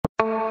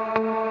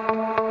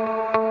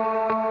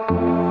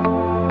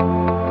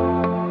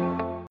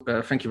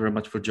thank you very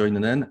much for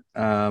joining in.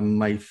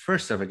 My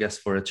first ever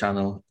guest for a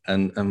channel,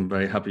 and I'm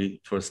very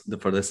happy for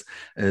this,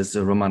 is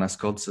Romana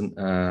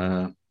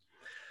Skodson,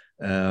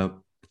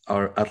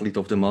 our athlete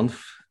of the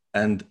month.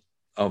 And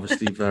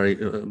obviously,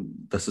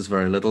 this is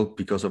very little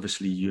because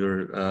obviously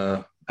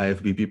you're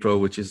IFBB Pro,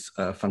 which is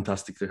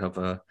fantastic to have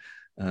a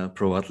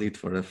pro athlete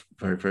for the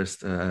very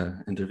first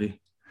interview.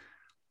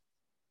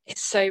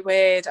 It's so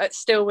weird. It's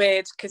still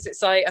weird because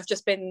it's like I've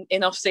just been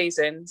in off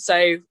season,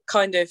 so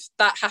kind of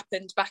that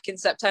happened back in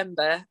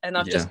September, and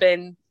I've just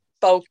been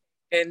bulking,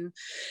 and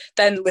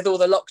then with all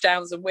the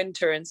lockdowns and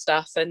winter and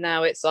stuff, and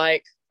now it's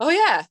like, oh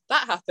yeah,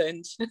 that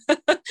happened.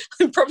 I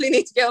probably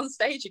need to get on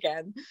stage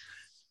again.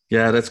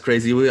 Yeah, that's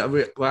crazy.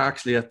 We're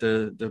actually at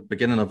the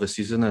beginning of the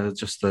season,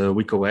 just a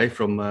week away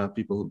from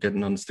people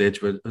getting on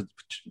stage, which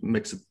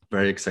makes it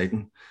very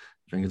exciting.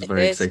 I think it's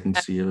very exciting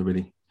to see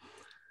everybody.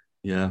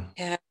 Yeah.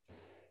 Yeah.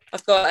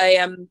 I've got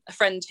a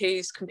friend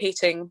who's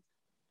competing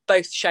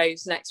both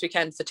shows next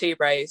weekend for Two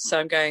Bros, so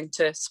I'm going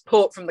to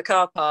support from the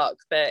car park,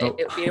 but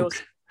it'll be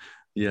awesome.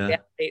 Yeah.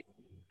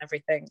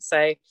 Everything.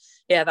 So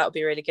yeah, that'll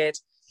be really good.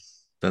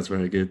 That's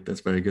very good.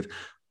 That's very good.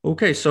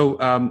 Okay, so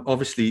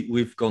obviously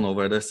we've gone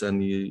over this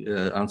and you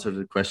answered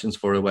the questions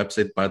for a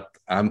website, but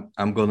I'm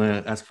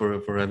gonna ask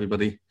for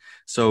everybody.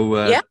 So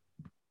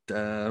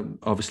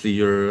obviously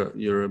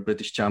you're a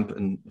British champ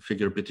and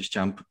figure British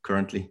champ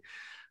currently.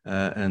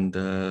 And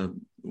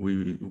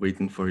we're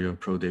waiting for your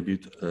pro debut,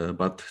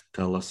 but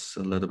tell us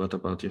a little bit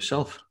about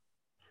yourself.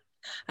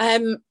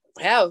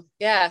 Well,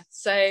 yeah.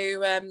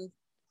 So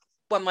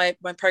won my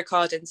pro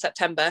card in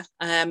September.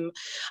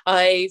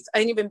 I've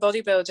only been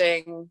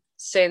bodybuilding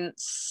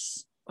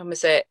since, when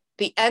was it?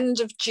 The end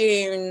of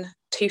June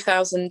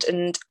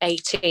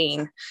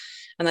 2018.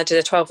 And I did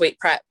a 12-week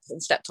prep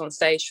and stepped on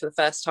stage for the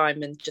first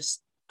time and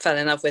just fell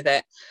in love with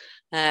it.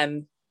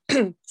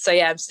 So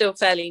yeah, I'm still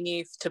fairly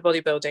new to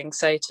bodybuilding,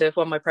 so to have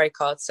won my pro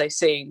card so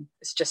soon,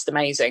 it's just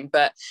amazing.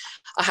 But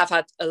I have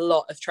had a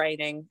lot of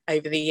training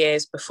over the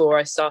years before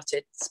I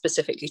started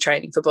specifically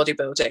training for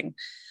bodybuilding.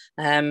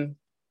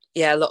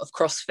 A lot of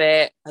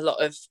CrossFit, a lot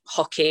of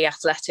hockey,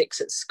 athletics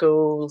at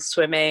school,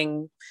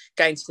 swimming,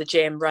 going to the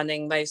gym,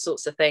 running, those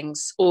sorts of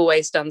things,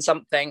 always done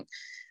something.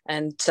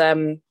 And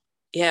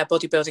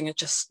bodybuilding, I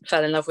just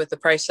fell in love with the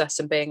process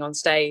and being on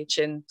stage,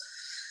 and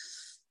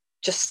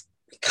just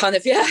kind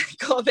of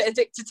got a bit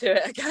addicted to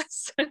it, I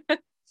guess.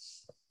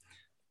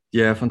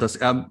 Yeah,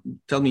 fantastic.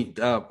 Tell me,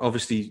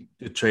 obviously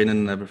the training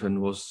and everything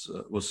was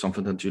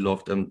something that you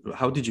loved, and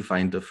how did you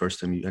find the first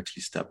time you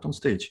actually stepped on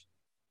stage?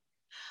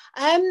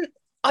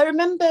 I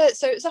remember,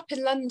 so it was up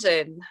in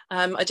London.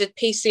 I did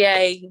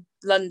PCA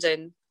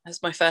London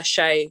as my first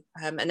show,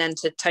 and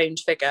entered toned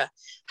figure.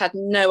 Had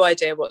no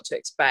idea what to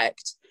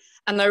expect,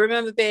 and I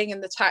remember being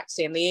in the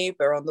taxi and the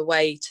Uber on the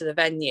way to the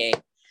venue.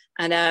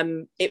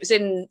 And it was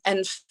in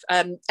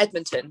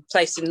Edmonton,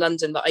 place in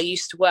London that I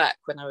used to work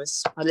when I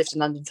lived in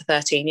London for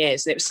 13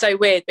 years. And it was so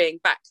weird being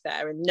back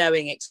there and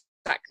knowing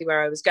exactly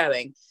where I was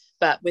going,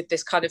 but with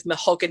this kind of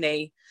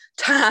mahogany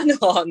tan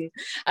on,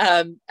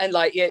 and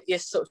like your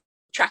sort of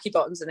tracky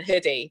bottoms and a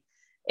hoodie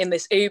in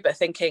this Uber,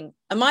 thinking,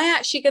 am I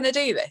actually going to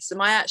do this?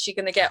 Am I actually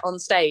going to get on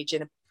stage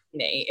in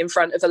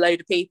front of a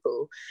load of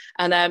people?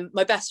 And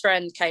my best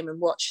friend came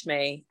and watched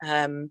me,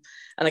 and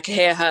I could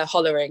hear her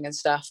hollering and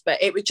stuff, but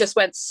it just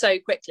went so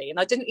quickly, and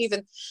I didn't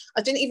even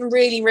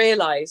really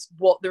realize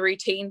what the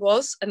routine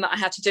was and that I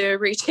had to do a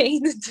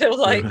routine until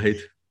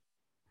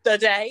the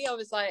day. I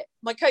was like,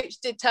 my coach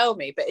did tell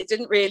me, but it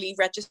didn't really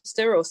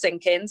register or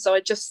sink in, so I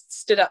just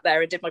stood up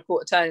there and did my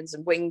quarter turns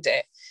and winged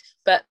it.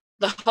 But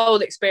the whole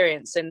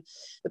experience and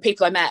the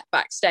people I met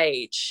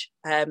backstage,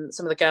 some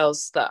of the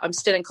girls that I'm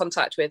still in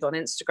contact with on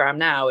Instagram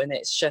now, and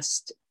it's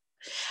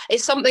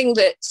something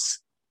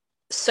that's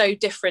so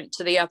different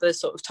to the other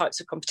sort of types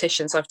of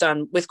competitions I've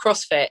done with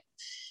CrossFit.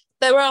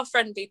 There are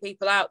friendly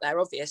people out there,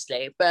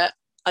 obviously, but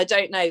I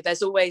don't know,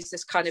 there's always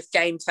this kind of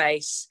game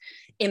face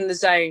in the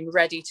zone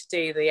ready to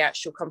do the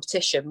actual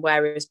competition,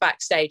 whereas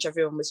backstage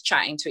everyone was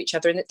chatting to each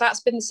other, and that's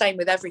been the same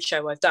with every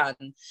show I've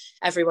done.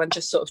 Everyone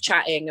just sort of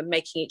chatting and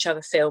making each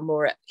other feel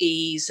more at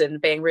ease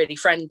and being really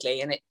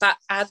friendly, and that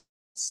adds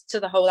to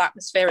the whole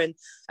atmosphere and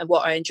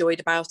what I enjoyed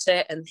about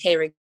it, and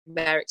hearing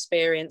their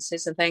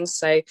experiences and things.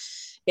 So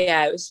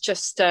yeah, it was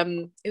just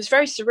it was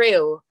very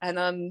surreal,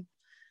 and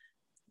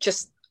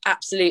just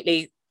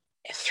absolutely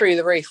through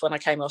the roof when I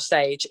came off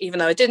stage, even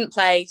though I didn't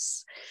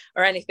place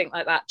or anything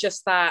like that.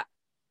 Just that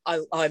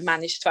I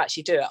managed to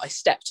actually do it. I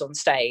stepped on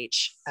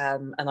stage,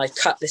 and I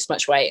cut this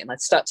much weight, and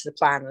I'd stuck to the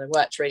plan, and I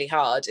worked really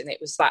hard, and it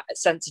was that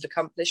sense of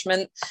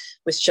accomplishment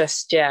was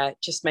just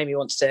made me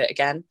want to do it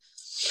again.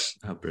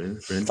 Oh,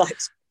 brilliant.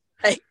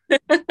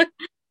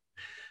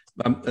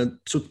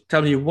 So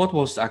tell me, what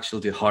was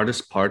actually the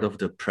hardest part of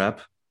the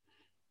prep?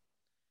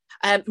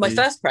 My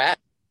first prep?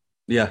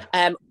 Yeah.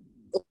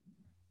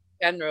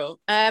 General.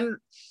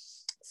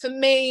 For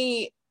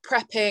me,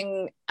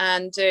 prepping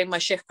and doing my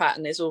shift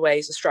pattern is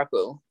always a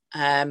struggle.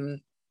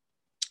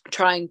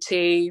 Trying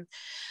to,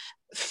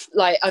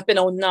 I've been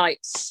on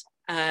nights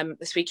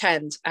this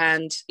weekend,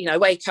 and I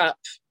wake up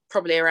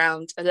probably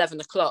around 11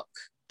 o'clock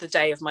the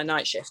day of my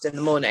night shift in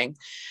the morning.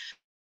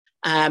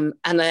 And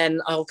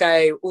then I'll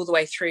go all the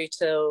way through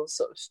till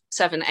sort of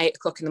 7, 8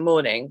 o'clock in the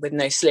morning with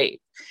no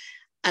sleep.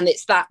 And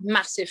it's that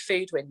massive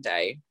food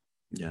window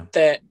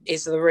that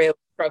is the real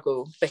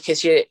struggle,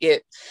 because you're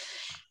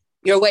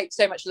awake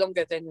so much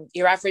longer than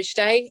your average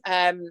day.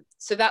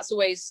 So that's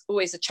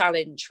always a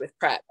challenge with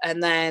prep.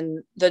 And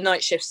then the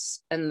night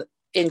shifts and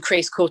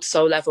increased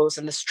cortisol levels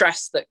and the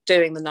stress that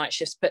doing the night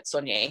shifts puts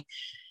on you.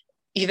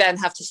 You then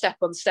have to step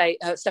on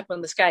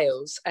the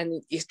scales,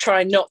 and you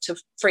try not to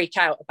freak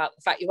out about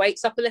the fact your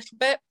weight's up a little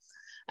bit.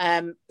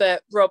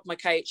 But Rob, my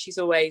coach, he's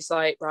always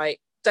like, right,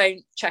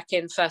 don't check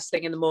in first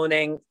thing in the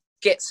morning,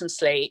 get some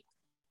sleep,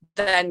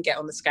 then get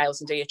on the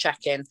scales and do your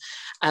check-in,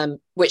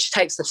 which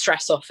takes the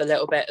stress off a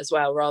little bit as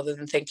well, rather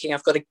than thinking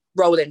I've got to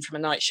roll in from a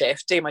night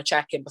shift, do my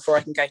check-in before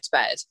I can go to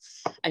bed,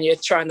 and you're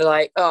trying to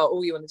like, oh,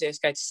 all you want to do is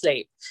go to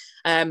sleep.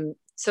 So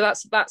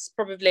that's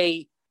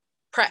probably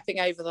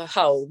prepping over the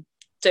whole,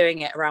 doing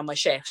it around my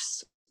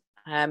shifts.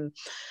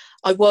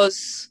 I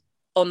was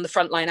on the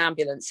frontline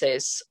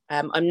ambulances.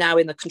 I'm now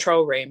in the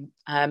control room,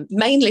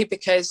 mainly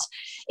because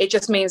it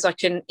just means I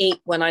can eat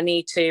when I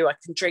need to, I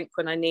can drink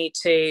when I need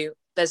to.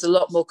 There's a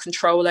lot more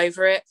control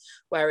over it.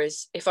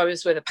 Whereas if I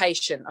was with a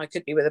patient, I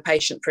could be with a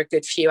patient for a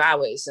good few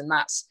hours, and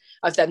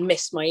I've then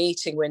missed my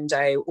eating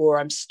window, or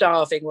I'm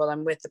starving while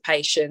I'm with the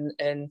patient,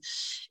 and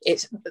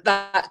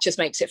that just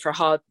makes it for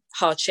a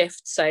hard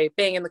shift. So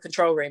being in the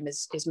control room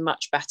is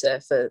much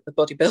better for the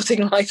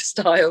bodybuilding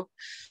lifestyle,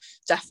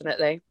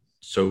 definitely.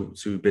 So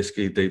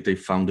basically they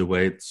found a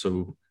way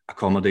to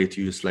accommodate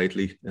you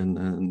slightly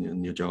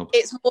in your job.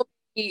 It's more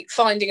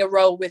finding a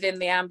role within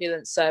the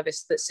ambulance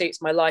service that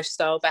suits my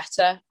lifestyle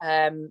better.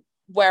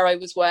 Where I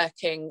was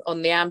working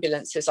on the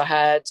ambulances, I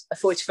had a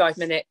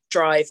 45-minute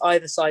drive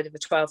either side of a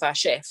 12-hour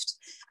shift,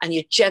 and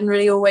you're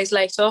generally always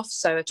late off.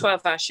 So a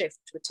 12-hour shift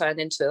would turn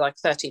into like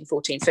 13,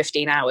 14,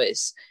 15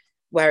 hours.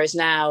 Whereas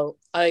now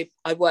I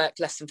work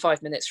less than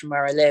 5 minutes from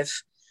where I live.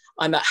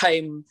 I'm at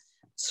home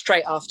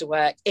straight after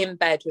work, in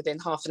bed within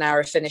half an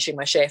hour of finishing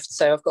my shift.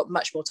 So I've got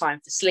much more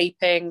time for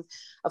sleeping.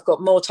 I've got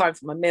more time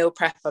for my meal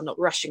prep. I'm not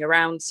rushing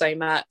around so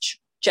much.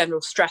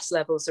 General stress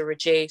levels are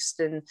reduced.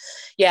 And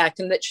yeah, I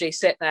can literally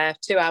sit there,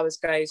 2 hours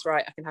goes,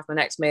 right, I can have my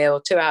next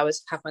meal, 2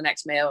 hours, have my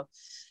next meal.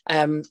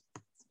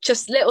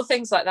 Just little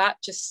things like that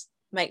just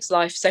makes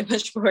life so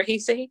much more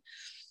easy.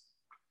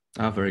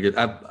 Very good.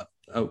 I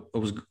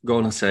was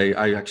going to say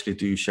I actually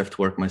do shift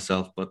work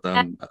myself, but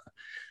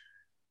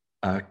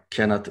I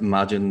cannot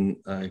imagine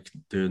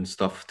doing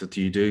stuff that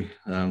you do.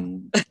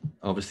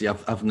 Obviously,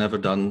 I've never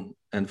done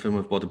anything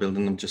with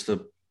bodybuilding. I'm just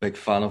a big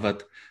fan of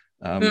it.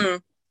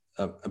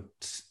 I've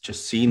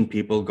just seen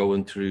people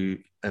going through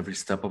every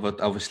step of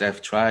it. Obviously,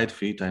 I've tried a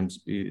few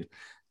times,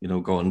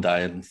 go on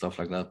diet and stuff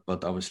like that.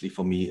 But obviously,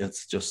 for me,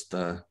 it's just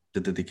the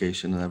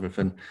dedication and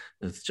everything.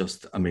 It's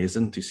just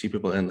amazing to see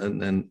people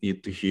and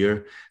to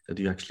hear that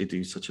you actually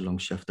do such a long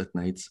shift at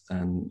nights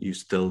and you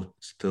still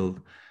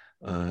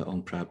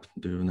on prep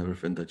doing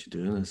everything that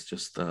you're doing. It's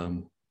just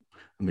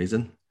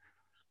amazing.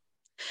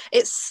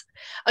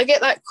 I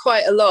get that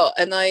quite a lot,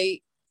 and I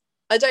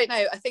don't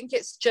know, I think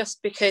it's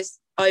just because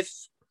I've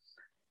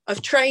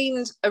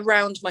trained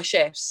around my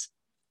shifts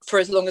for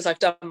as long as I've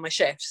done my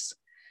shifts.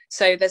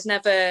 So there's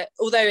never,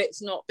 although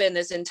it's not been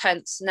as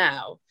intense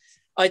now,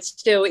 I'd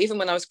still, even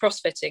when I was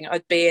CrossFitting,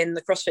 I'd be in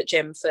the CrossFit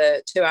gym for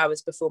 2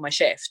 hours before my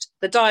shift.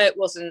 The diet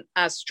wasn't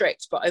as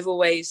strict, but I've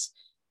always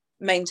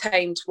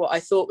maintained what I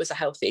thought was a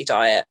healthy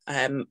diet,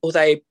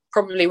 although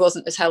probably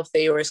wasn't as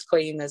healthy or as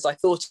clean as I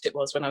thought it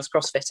was when I was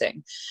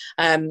CrossFitting.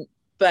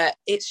 But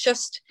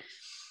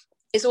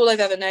it's all I've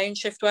ever known,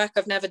 shift work.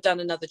 I've never done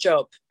another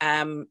job,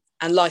 and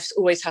life's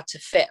always had to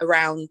fit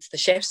around the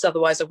shifts,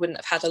 otherwise I wouldn't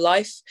have had a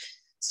life.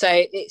 So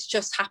it's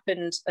just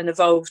happened and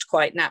evolved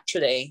quite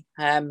naturally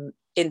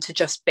into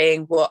just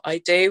being what I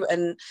do.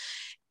 And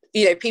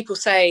people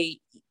say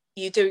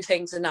you do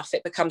things enough,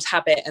 it becomes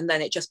habit, and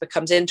then it just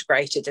becomes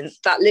integrated. And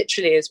that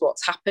literally is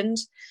what's happened.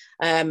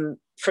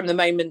 From the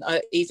moment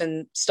I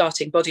even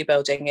starting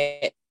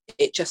bodybuilding,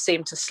 it just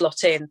seemed to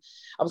slot in.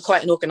 I'm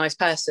quite an organised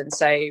person,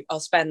 so I'll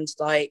spend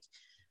like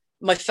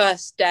my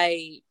first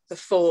day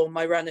before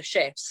my run of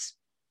shifts,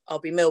 I'll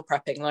be meal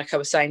prepping, like I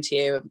was saying to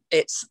you.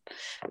 It's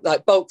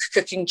like bulk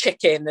cooking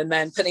chicken and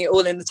then putting it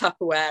all in the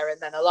Tupperware, and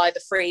then I'll either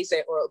freeze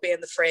it or it'll be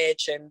in the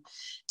fridge, and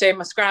doing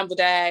my scrambled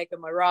egg and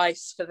my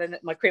rice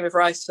my cream of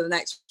rice for the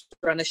next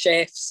run of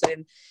shifts,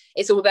 and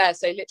it's all there.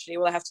 So literally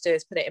all I have to do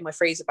is put it in my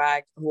freezer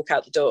bag and walk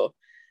out the door.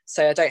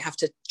 So I don't have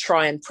to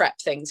try and prep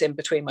things in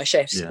between my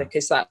shifts,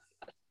 because that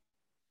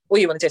all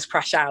you want to do is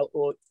crash out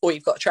or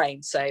you've got to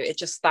train. So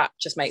that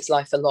just makes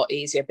life a lot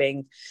easier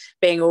being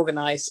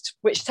organised,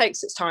 which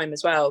takes its time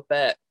as well.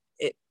 But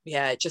it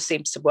just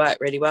seems to work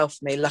really well for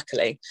me,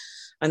 luckily.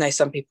 I know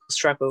some people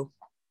struggle.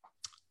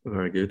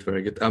 Very good,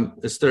 very good.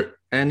 Is there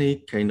any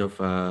kind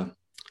of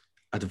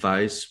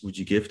advice would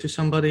you give to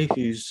somebody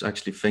who's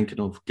actually thinking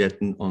of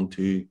getting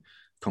onto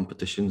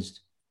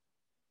competitions,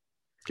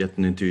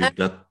 getting into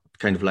that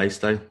kind of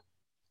lifestyle?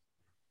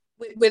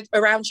 With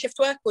around shift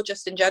work or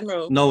just in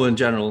general? No, in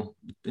general.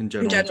 In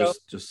general.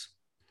 Just.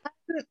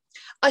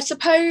 I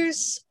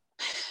suppose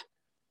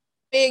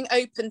being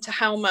open to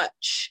how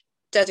much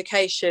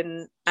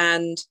dedication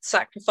and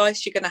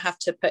sacrifice you're going to have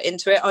to put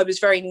into it. I was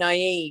very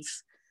naive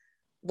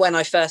when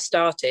I first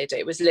started.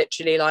 It was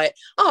literally like,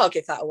 oh, I'll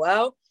give that a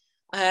whirl.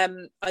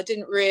 I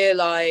didn't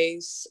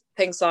realise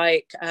things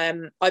like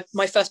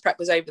my first prep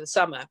was over the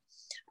summer.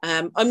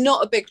 I'm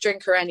not a big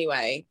drinker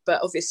anyway,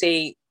 but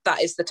obviously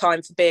that is the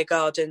time for beer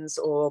gardens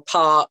or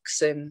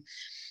parks and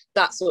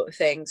that sort of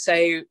thing.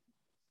 So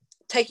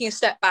taking a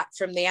step back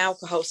from the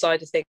alcohol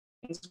side of things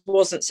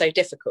wasn't so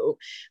difficult,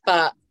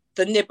 but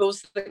the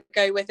nibbles that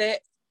go with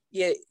it,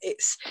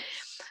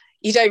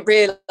 you don't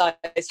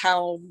realise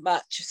how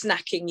much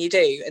snacking you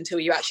do until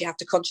you actually have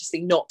to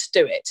consciously not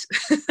do it.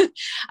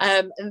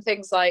 And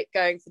things like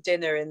going for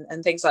dinner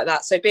and things like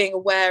that. So being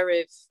aware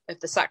of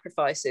the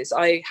sacrifices.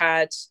 I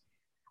had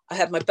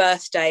my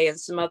birthday and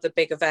some other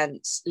big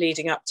events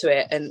leading up to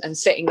it, and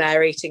sitting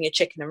there eating your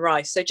chicken and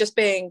rice. So just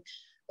being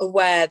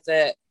aware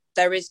that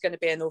there is going to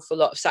be an awful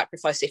lot of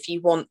sacrifice if you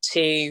want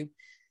to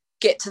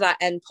get to that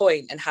end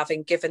point and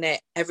having given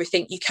it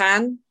everything you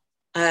can.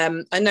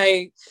 I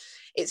know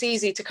it's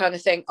easy to kind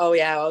of think, oh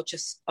yeah,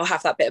 I'll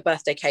have that bit of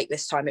birthday cake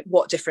this time.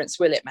 What difference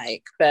will it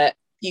make? But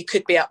you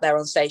could be up there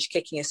on stage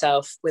kicking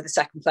yourself with a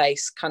second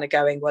place, kind of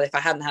going, well, if I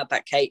hadn't had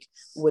that cake,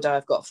 would I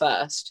have got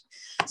first?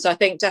 So I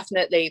think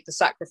definitely the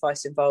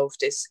sacrifice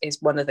involved is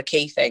one of the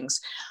key things.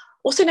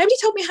 Also, nobody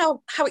told me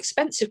how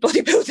expensive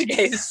bodybuilding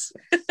is.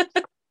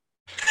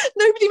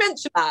 Nobody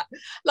mentioned that,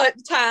 like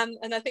the tan.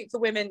 And I think for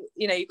women,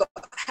 you've got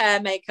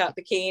hair, makeup,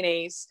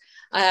 bikinis.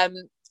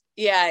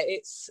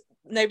 It's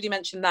nobody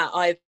mentioned that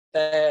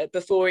either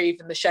before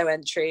even the show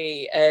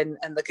entry and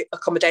the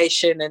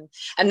accommodation.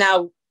 And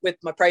now with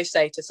my pro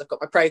status, I've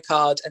got my pro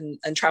card and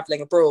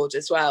traveling abroad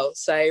as well.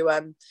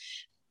 So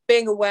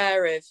being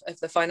aware of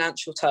the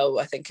financial toll,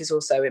 I think, is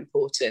also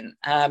important.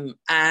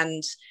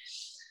 And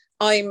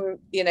I'm,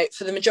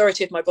 for the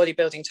majority of my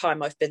bodybuilding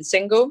time, I've been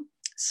single.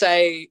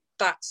 So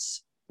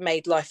that's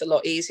made life a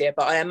lot easier.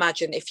 But I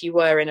imagine if you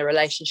were in a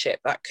relationship,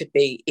 that could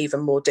be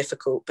even more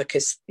difficult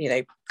because,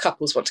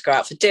 couples want to go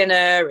out for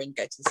dinner and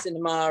go to the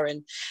cinema.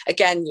 And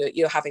again,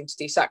 you're having to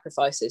do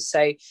sacrifices.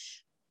 So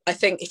I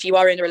think if you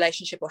are in a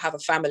relationship or have a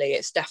family,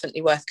 it's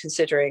definitely worth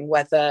considering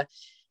whether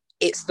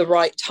it's the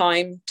right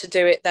time to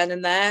do it then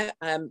and there.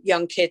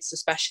 Young kids,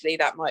 especially,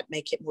 that might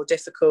make it more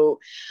difficult.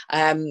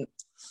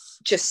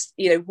 Just,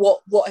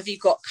 what have you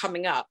got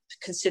coming up?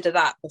 Consider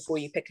that before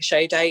you pick a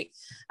show date.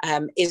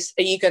 Are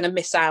you going to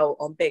miss out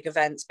on big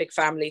events, big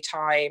family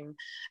time,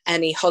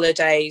 any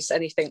holidays,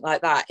 anything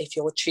like that if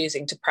you're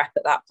choosing to prep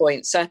at that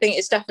point? So I think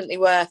it's definitely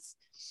worth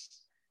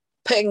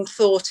putting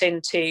thought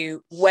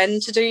into when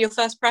to do your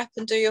first prep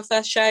and do your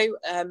first show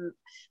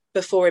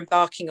before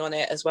embarking on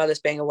it, as well as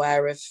being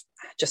aware of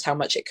just how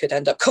much it could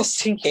end up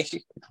costing you.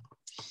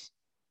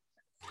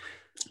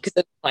 Because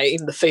it's like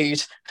in the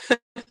food.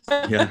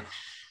 Yeah.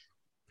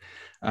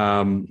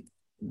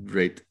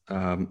 Great.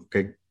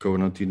 Okay,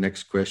 going on to the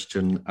next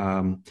question.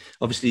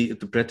 Obviously, at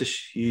the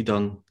British, you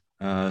done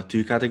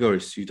 2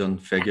 categories. You done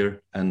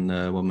figure and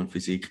woman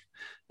physique,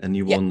 and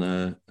you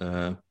won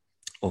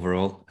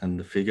overall and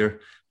the figure.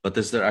 But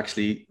is there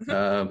actually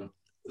the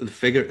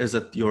figure? Is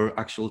it your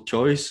actual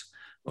choice,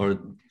 or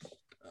do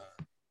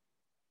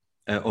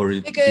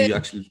you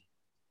actually?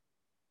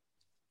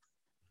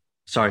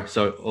 Sorry.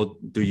 Or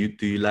do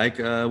you like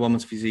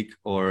woman's physique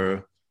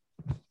or?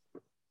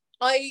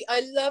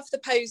 I love the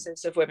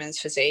poses of women's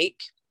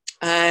physique.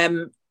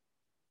 I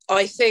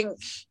think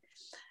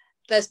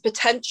there's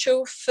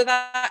potential for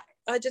that.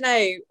 I don't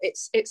know.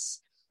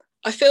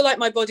 I feel like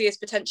my body is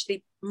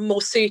potentially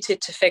more suited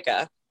to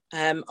figure.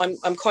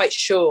 I'm quite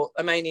short.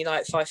 I'm only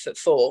like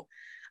 5'4",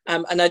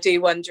 and I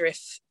do wonder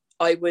if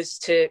I was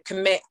to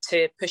commit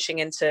to pushing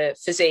into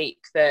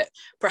physique, that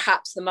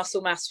perhaps the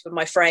muscle mass for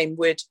my frame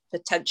would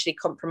potentially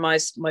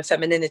compromise my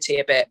femininity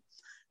a bit,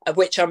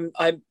 which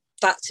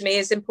that to me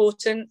is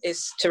important,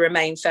 is to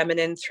remain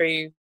feminine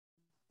through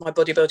my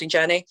bodybuilding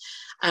journey.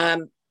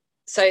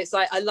 So it's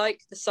like, I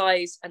like the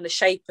size and the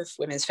shape of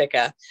women's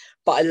figure,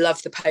 but I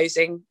love the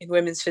posing in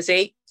women's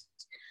physique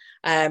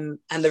and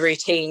the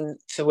routine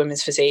for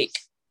women's physique.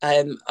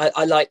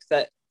 I like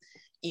that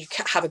you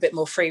have a bit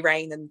more free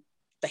reign and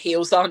the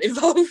heels aren't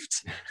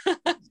involved.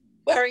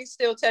 Wearing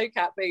steel toe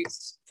cap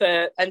boots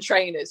and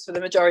trainers for the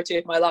majority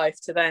of my life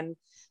to then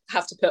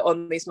have to put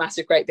on these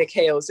massive, great big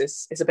heels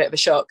is a bit of a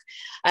shock.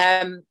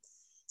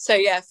 So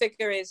yeah,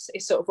 figure is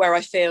sort of where I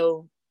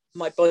feel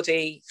my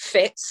body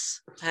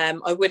fits.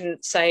 I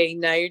wouldn't say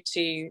no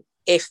to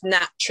if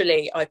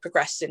naturally I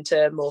progress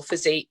into more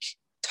physique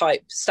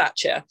type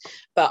stature,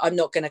 but I'm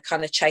not going to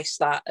kind of chase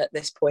that at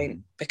this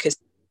point because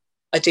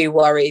I do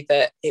worry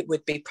that it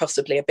would be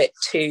possibly a bit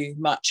too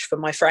much for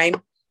my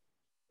frame.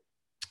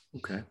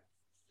 Okay.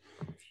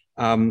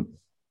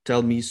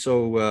 Tell me,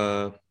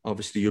 so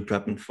obviously you're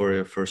prepping for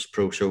your first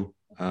pro show,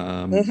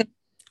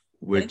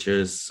 which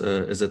is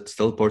it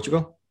still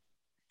Portugal?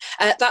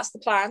 That's the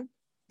plan.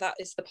 that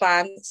is the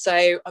plan.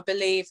 So I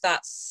believe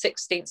that's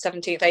 16th,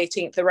 17th,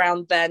 18th,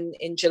 around then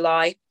in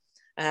July.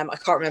 I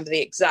can't remember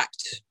the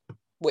exact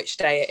which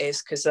day it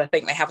is, because I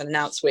think they haven't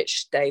announced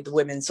which day the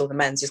women's or the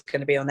men's is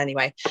going to be on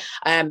anyway.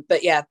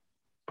 But yeah,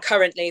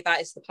 currently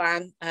that is the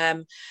plan.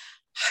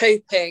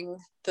 Hoping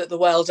that the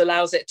world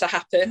allows it to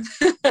happen.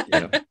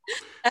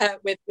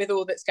 With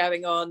all that's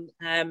going on.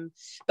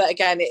 But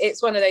again,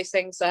 it's one of those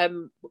things.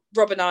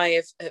 Rob and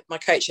I, my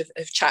coach,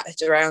 have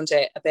chatted around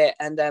it a bit,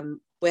 and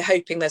we're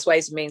hoping there's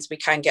ways and means we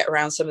can get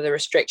around some of the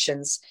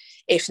restrictions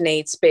if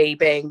needs be,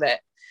 being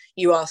that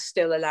you are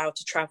still allowed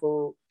to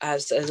travel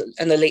as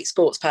an elite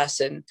sports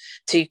person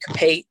to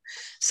compete.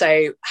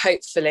 So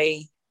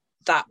hopefully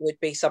that would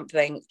be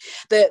something.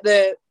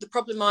 The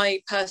problem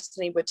I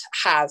personally would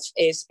have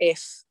is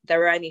if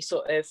there are any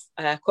sort of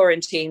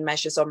quarantine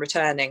measures on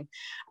returning,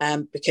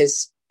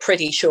 because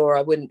pretty sure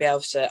I wouldn't be able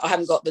to. I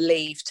haven't got the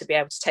leave to be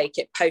able to take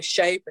it post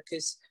show,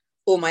 because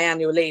all my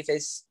annual leave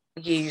is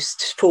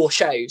used for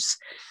shows.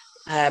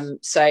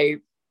 So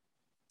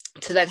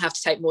to then have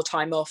to take more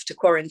time off to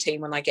quarantine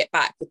when I get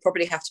back would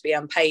probably have to be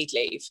unpaid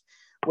leave,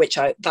 which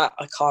I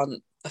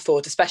can't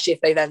afford, especially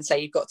if they then say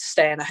you've got to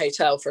stay in a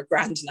hotel for $1.5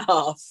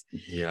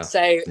 grand.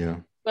 So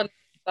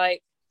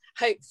like,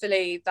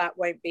 hopefully that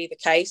won't be the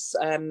case.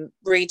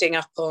 Reading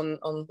up on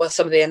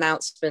some of the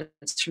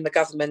announcements from the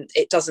government,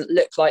 it doesn't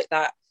look like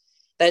that.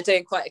 They're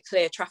doing quite a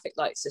clear traffic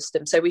light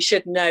system, so we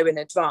should know in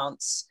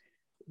advance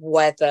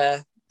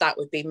whether that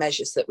would be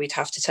measures that we'd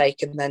have to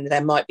take, and then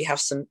there might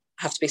have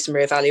to be some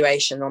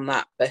reevaluation on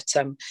that. But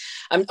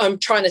I'm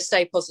trying to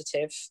stay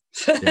positive,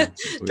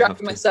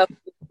 dragging myself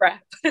to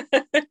prep.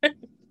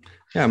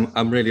 Yeah,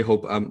 I'm really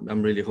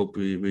hope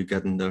we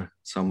get in there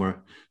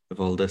somewhere with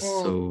all this.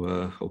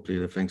 So hopefully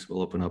the things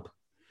will open up.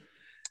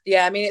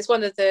 Yeah, I mean, it's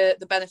one of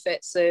the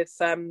benefits of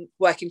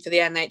working for the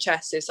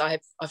NHS is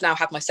I've now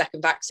had my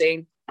second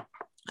vaccine.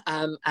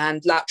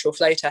 And lateral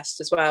flow tests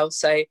as well,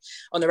 so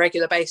on a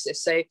regular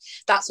basis. So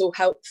that's all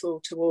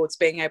helpful towards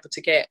being able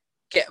to get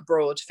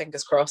abroad.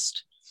 Fingers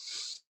crossed.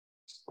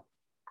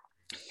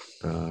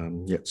 So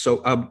during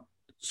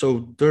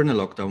the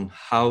lockdown,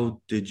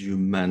 how did you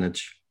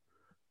manage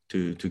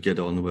to get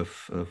on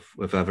with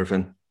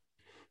everything?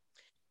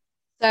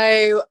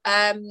 So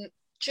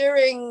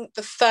during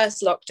the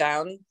first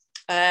lockdown,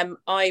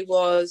 my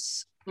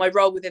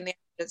role within the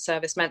ambulance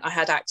service meant I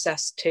had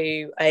access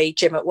to a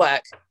gym at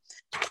work,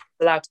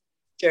 allowed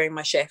during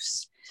my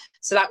shifts,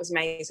 so that was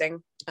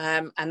amazing.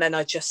 And then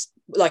I just,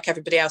 like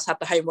everybody else, had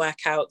the home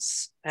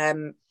workouts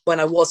when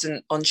I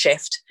wasn't on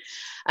shift.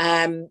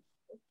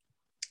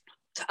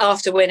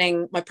 After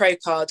winning my pro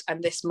card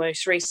and this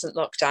most recent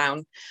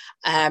lockdown,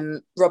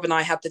 Rob and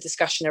I had the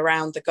discussion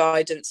around the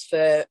guidance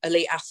for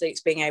elite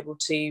athletes being able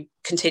to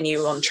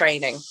continue on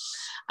training,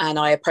 and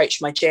I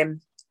approached my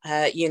gym,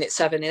 Unit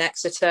 7 in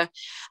Exeter,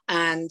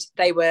 and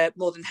they were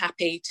more than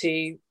happy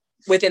to,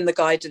 within the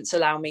guidance,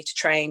 allow me to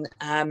train.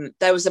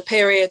 There was a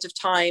period of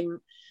time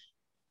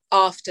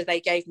after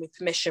they gave me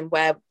permission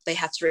where they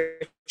had to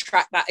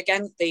retract that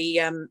again.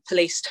 The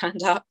police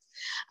turned up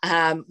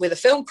with a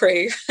film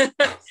crew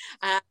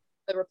and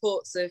the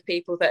reports of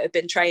people that had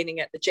been training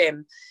at the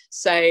gym.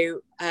 So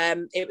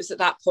it was at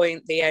that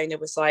point the owner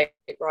was like,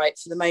 right,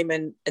 for the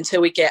moment, until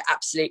we get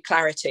absolute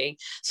clarity.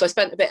 So I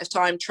spent a bit of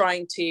time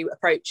trying to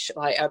approach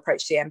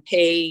the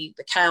MP,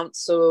 the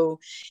council.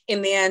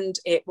 In the end,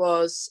 it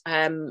was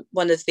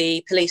one of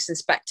the police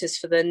inspectors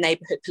for the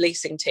neighbourhood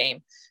policing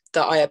team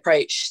that I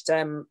approached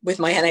with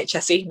my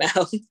NHS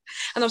email.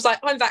 And I was like,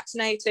 I'm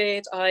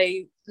vaccinated,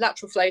 I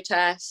lateral flow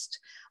test,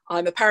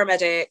 I'm a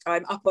paramedic,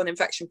 I'm up on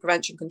infection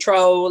prevention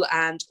control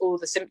and all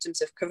the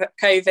symptoms of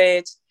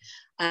COVID,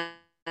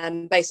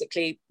 and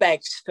basically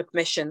begged for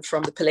permission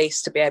from the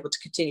police to be able to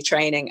continue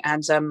training.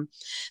 And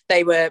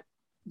they were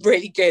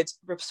really good,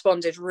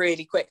 responded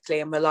really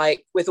quickly, and were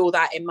like, with all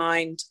that in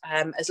mind,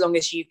 as long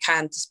as you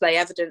can display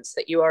evidence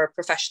that you are a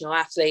professional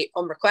athlete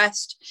on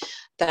request,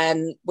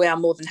 then we are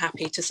more than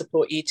happy to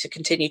support you to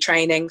continue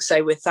training.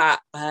 So with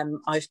that,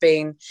 I've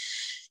been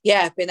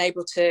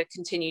able to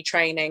continue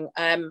training.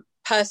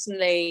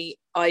 Personally,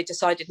 I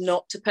decided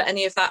not to put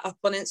any of that up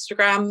on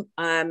Instagram.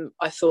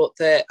 I thought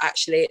that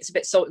actually it's a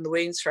bit salt in the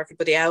wounds for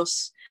everybody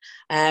else.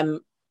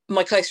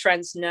 My close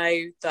friends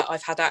know that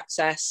I've had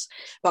access,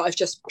 but I've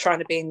just trying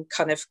to be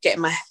kind of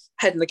getting my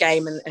head in the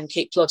game and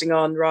keep plodding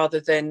on,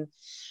 rather than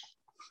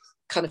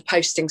kind of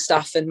posting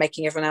stuff and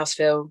making everyone else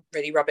feel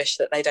really rubbish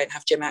that they don't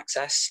have gym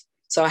access.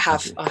 So I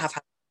have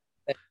had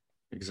it.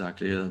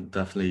 Exactly.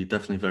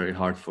 Definitely very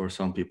hard for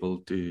some people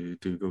to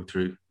go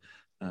through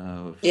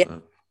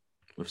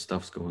with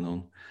stuff's going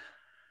on.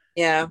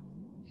 Yeah.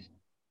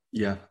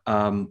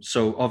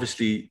 So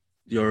obviously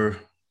your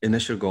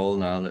initial goal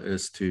now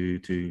is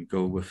to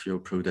go with your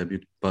pro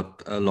debut,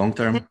 but long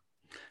term,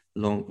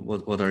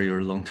 what are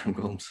your long-term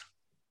goals?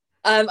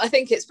 I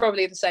think it's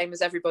probably the same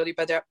as everybody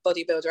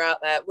bodybuilder out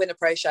there: win a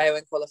pro show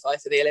and qualify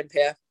for the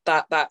Olympia.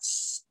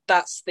 That's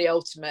the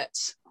ultimate.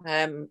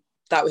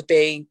 That would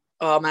be,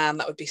 oh man,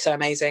 that would be so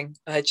amazing.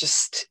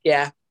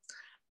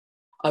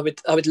 I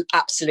would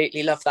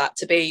absolutely love that.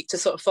 To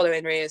sort of follow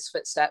in Ria's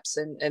footsteps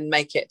and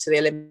make it to the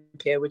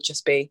Olympia would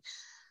just be,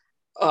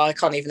 I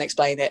can't even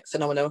explain it.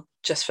 Phenomenal,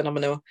 just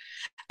phenomenal.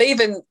 But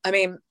even, I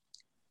mean,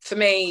 for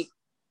me,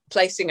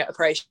 placing at a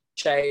pro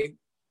show,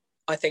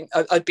 I think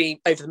I'd be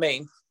over the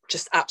moon,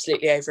 just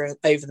absolutely over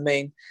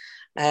the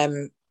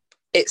moon.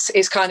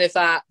 It's kind of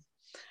that,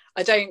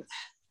 I don't,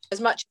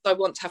 as much as I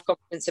want to have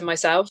confidence in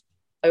myself,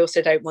 I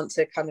also don't want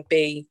to kind of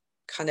be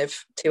kind of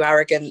too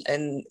arrogant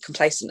and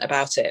complacent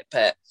about it.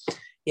 But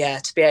yeah,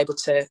 to be able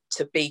to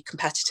be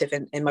competitive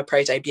in my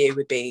pro debut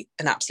would be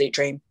an absolute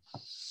dream.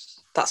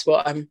 That's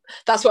what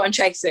I'm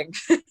chasing.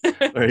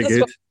 Very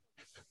good.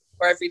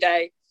 For every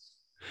day.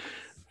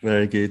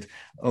 Very good.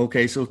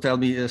 Okay, so tell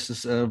me, this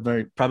is a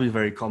probably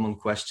very common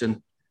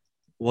question.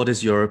 What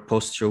is your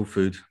post-show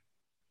food?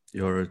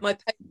 My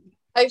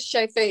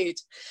post-show food.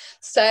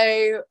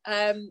 So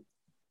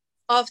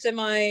after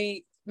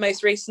my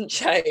most recent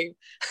show,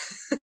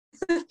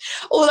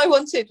 all I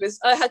wanted was,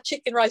 I had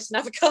chicken, rice and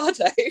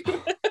avocado.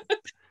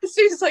 As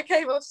soon as I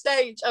came off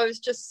stage, I was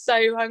just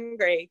so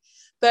hungry.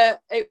 But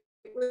it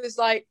was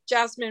like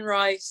jasmine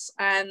rice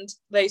and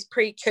those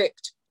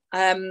pre-cooked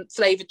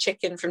flavoured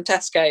chicken from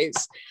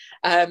Tesco's.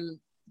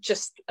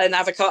 Just an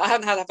avocado. I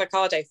hadn't had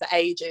avocado for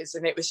ages,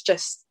 and it was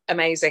just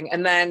amazing.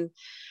 And then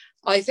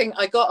I think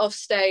I got off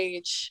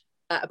stage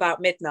at about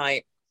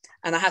midnight,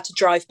 and I had to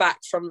drive back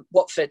from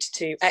Watford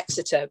to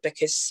Exeter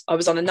because I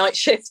was on a night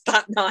shift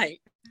that night.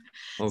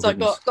 So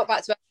goodness. I got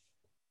back to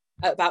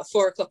at about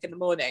 4:00 in the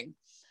morning,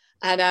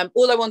 and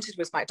all I wanted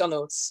was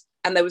McDonald's,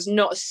 and there was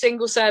not a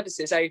single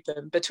services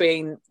open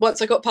between,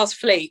 once I got past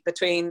Fleet,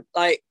 between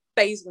like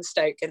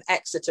Basingstoke and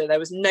Exeter, there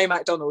was no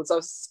McDonald's. I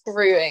was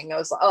screwing. I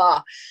was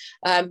like,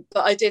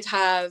 but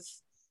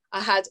I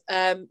had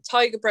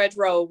tiger bread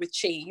roll with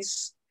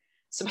cheese,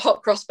 some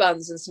hot cross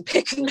buns and some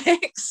pick and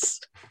mix.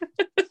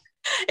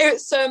 It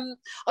was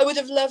I would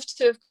have loved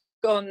to have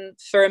gone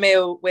for a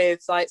meal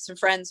with like some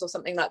friends or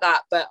something like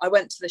that, but I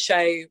went to the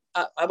show.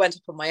 I went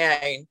up on my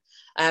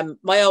own.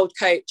 My old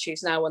coach,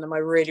 who's now one of my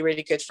really,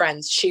 really good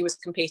friends, she was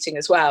competing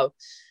as well,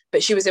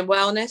 but she was in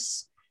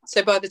wellness.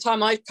 So by the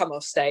time I'd come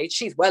off stage,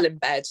 she's well in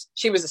bed.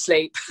 She was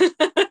asleep.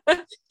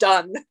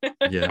 Done.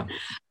 Yeah.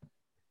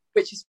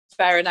 Which is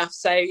fair enough.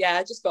 So yeah,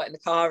 I just got in the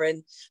car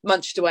and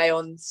munched away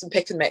on some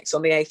pick and mix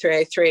on the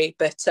A303.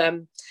 But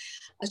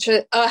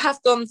I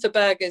have gone for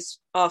burgers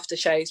after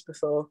shows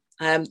before.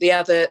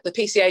 The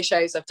PCA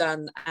shows I've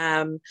done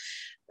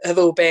have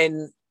all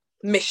been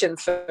mission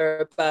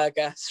for a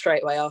burger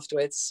straight away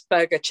afterwards.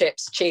 Burger,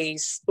 chips,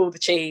 cheese, all the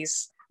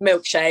cheese,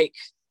 milkshake,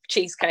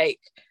 cheesecake,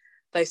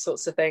 those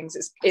sorts of things.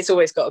 It's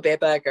always got to be a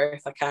burger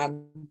if I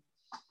can.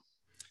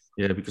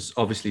 Yeah, because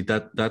obviously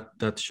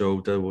that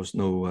show, there was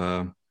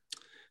no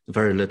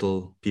very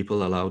little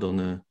people allowed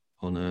on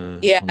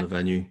a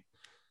venue.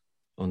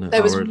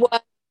 There was one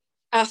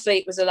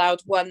athlete was allowed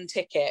one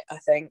ticket, I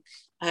think.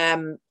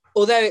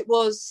 Although it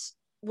was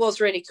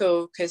really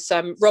cool because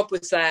Rob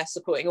was there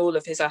supporting all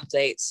of his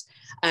athletes,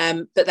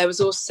 but there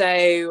was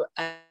also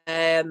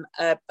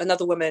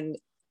another woman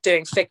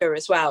doing figure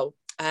as well,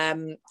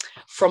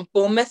 from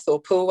Bournemouth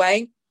or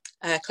Poolway,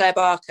 Claire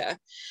Barker.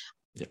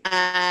 Yeah.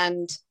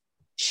 And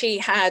she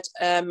had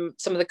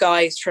some of the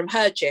guys from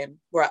her gym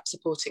were up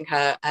supporting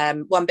her,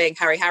 one being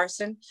Harry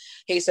Harrison.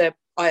 He's a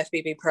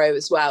IFBB pro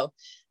as well.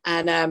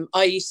 And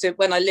I used to,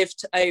 when I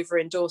lived over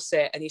in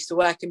Dorset and used to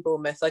work in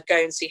Bournemouth, I'd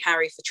go and see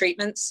Harry for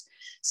treatments.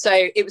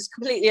 So it was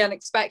completely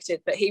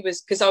unexpected, but he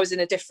was, because I was in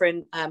a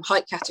different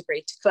height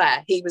category to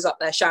Claire, he was up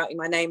there shouting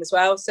my name as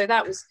well. So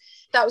that was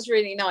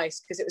really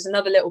nice because it was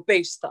another little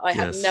boost that I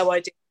had no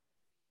idea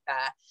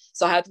there.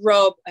 So I had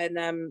Rob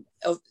and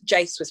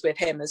Jace was with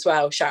him as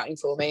well, shouting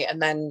for me.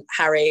 And then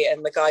Harry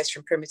and the guys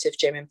from Primitive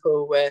Gym in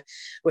Poole were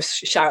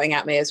shouting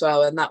at me as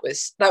well. And that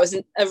was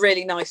a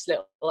really nice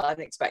little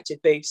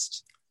unexpected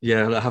boost.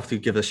 Yeah, I have to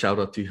give a shout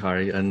out to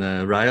Harry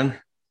and Ryan.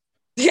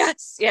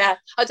 Yes, yeah.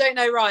 I don't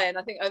know Ryan.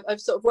 I think I've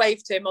sort of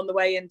waved to him on the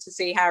way in to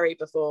see Harry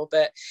before.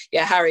 But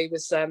yeah, Harry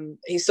was,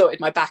 he sorted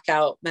my back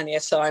out many a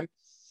time.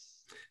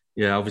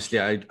 Yeah, obviously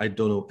I don't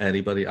know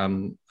anybody. I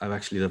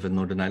actually live in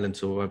Northern Ireland,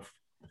 so I've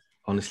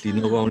honestly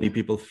know only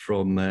people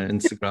from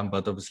Instagram,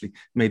 but obviously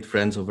made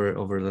friends over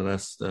the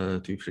last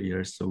 2-3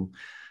 years. So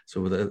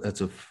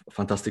that's a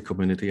fantastic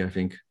community, I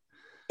think.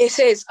 It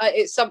is.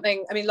 It's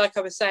something, I mean, like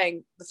I was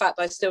saying, the fact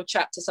that I still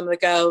chat to some of the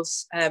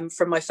girls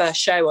from my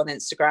first show on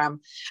Instagram,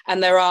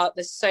 and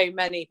there's so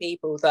many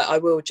people that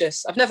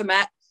I've never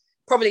met,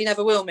 probably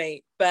never will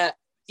meet, but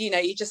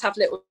you just have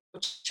little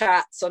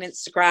chats on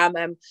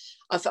Instagram.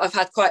 I've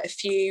had quite a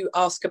few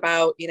ask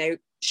about,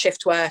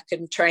 shift work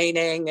and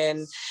training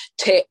and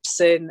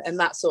tips and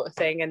that sort of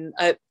thing. And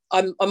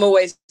I'm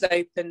always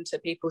open to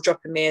people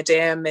dropping me a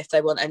DM if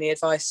they want any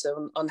advice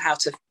on how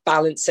to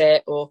balance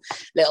it or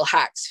little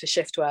hacks for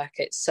shift work.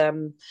 It's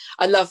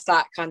I love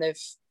that kind of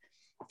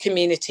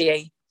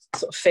community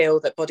sort of feel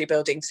that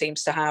bodybuilding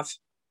seems to have,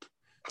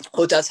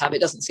 or does have.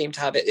 It doesn't seem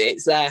to have it.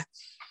 It's there.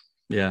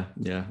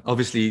 Yeah.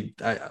 Obviously,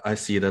 I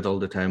see that all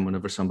the time.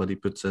 Whenever somebody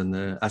puts in,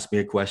 ask me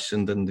a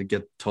question, then they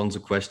get tons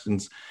of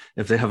questions.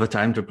 If they have a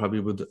time, they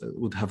probably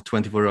would have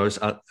 24 hours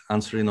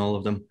answering all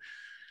of them,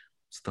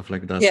 stuff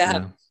like that.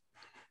 Yeah.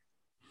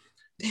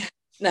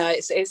 No,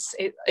 it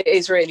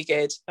is really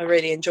good. I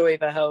really enjoy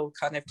the whole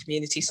kind of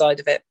community side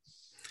of it.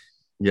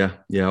 Yeah.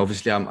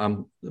 Obviously,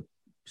 I'm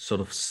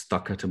sort of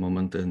stuck at the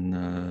moment in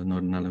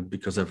Northern Ireland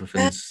because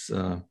everything's.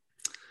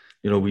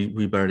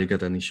 We barely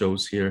get any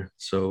shows here.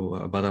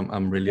 So, but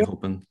I'm really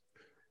hoping.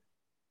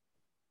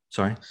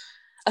 Sorry.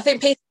 I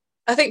think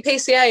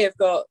PCA have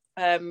got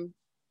an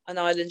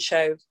Ireland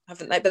show,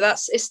 haven't they? But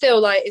it's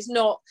still like there's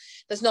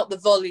not the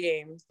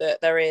volume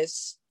that there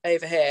is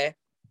over here.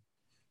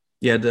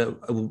 Yeah.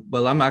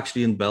 Well, I'm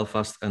actually in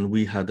Belfast, and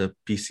we had a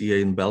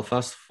PCA in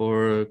Belfast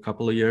for a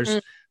couple of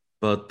years,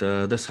 but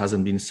this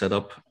hasn't been set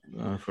up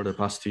for the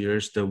past 2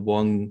 years. The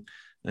one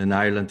in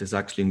Ireland is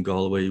actually in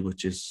Galway,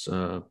 which is.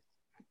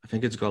 I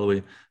think it's Galway.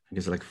 I think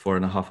it's like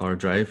 4.5 hour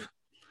drive.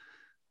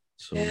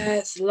 So yeah,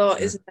 it's a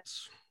lot, isn't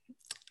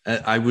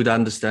it? I would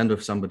understand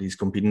if somebody's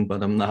competing,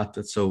 but I'm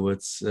not. So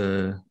it's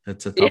a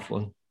tough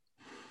one.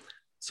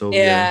 So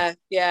yeah.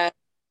 They're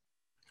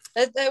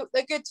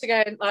good to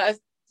go. I've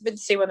been to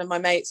see one of my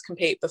mates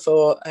compete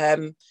before,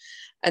 and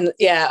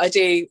yeah, I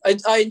do.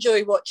 I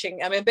enjoy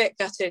watching. I'm a bit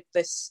gutted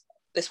this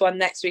one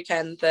next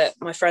weekend that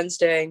my friend's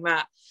doing,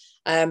 Matt.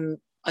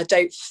 I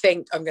don't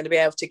think I'm going to be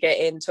able to get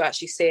in to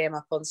actually see him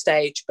up on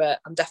stage, but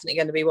I'm definitely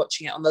going to be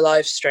watching it on the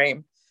live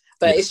stream.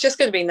 But it's just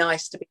going to be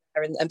nice to be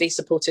there and be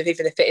supportive,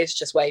 even if it is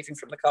just waving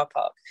from the car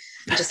park.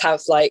 And just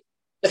have like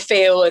the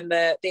feel and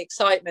the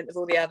excitement of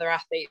all the other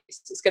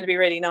athletes. It's going to be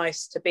really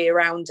nice to be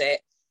around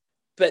it,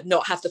 but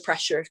not have the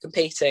pressure of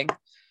competing.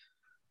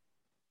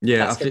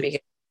 Yeah, I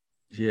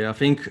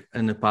think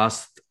in the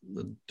past,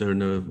 during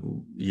the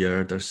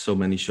year, there's so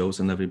many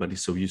shows and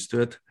everybody's so used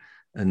to it.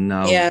 And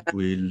now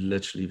we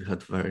literally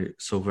had very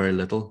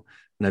little,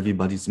 and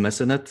everybody's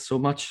missing it so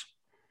much.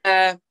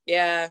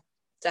 Yeah,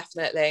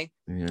 definitely.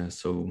 Yeah,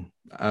 so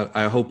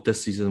I hope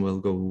this season will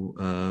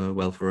go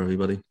well for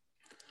everybody.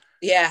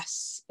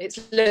 Yes, it's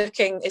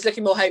looking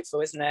more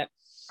hopeful, isn't it?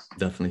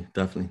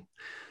 Definitely.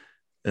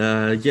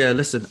 Yeah,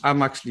 listen,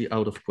 I'm actually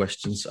out of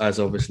questions, as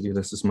obviously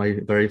this is my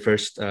very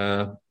first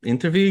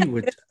interview,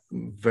 which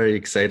I'm very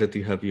excited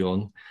to have you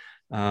on.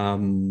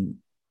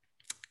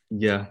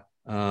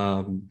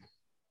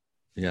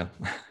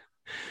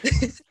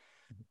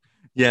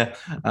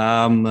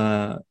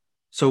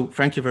 So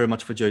thank you very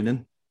much for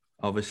joining,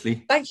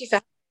 obviously. Thank you for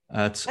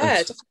it's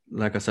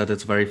like I said,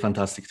 it's very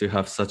fantastic to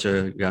have such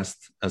a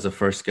guest as a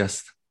first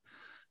guest.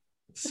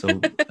 So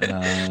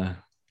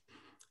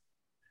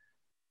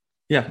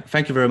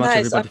thank you very much,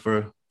 everybody,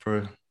 for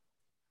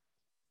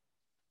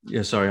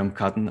sorry, I'm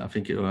cutting. I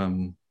think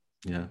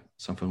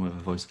something with a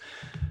voice.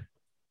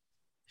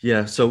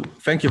 Yeah, so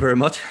thank you very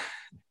much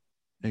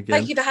again.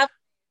 Thank you for having me.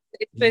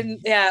 It's been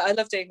I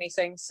love doing these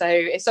things, so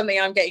it's something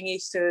I'm getting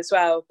used to as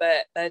well,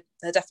 but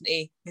it's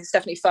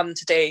definitely fun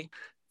to do.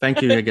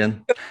 Thank you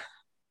again.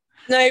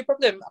 No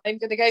problem. I'm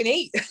gonna go and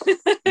eat.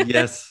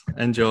 Yes,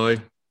 enjoy.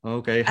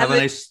 Okay, have a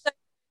nice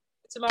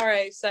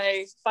tomorrow, so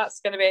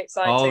that's going to be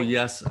exciting. Oh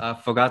yes, I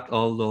forgot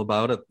all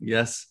about it.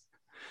 Yes.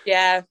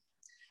 Yeah.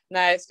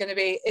 No, it's going to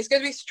be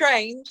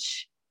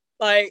strange.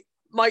 Like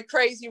my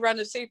crazy run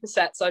of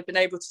supersets I've been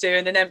able to do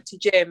in an empty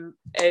gym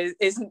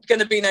isn't going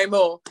to be no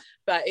more,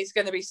 but it's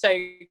going to be so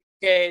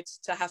good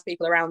to have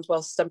people around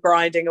whilst I'm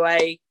grinding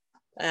away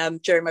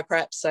during my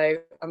prep. So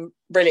I'm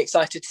really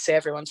excited to see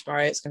everyone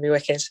tomorrow. It's going to be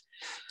wicked.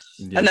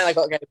 Yes. And then I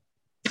got to go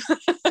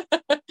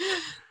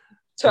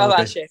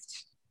 12-hour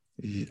shift.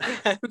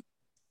 Yeah.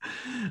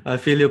 I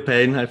feel your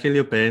pain.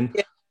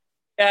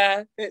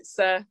 Yeah, it's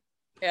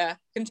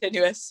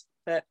continuous,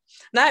 but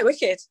no,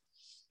 wicked.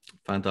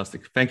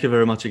 Fantastic. Thank you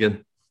very much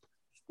again.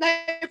 No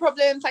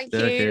problem. Thank you.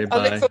 Okay,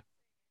 bye.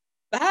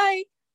 Bye.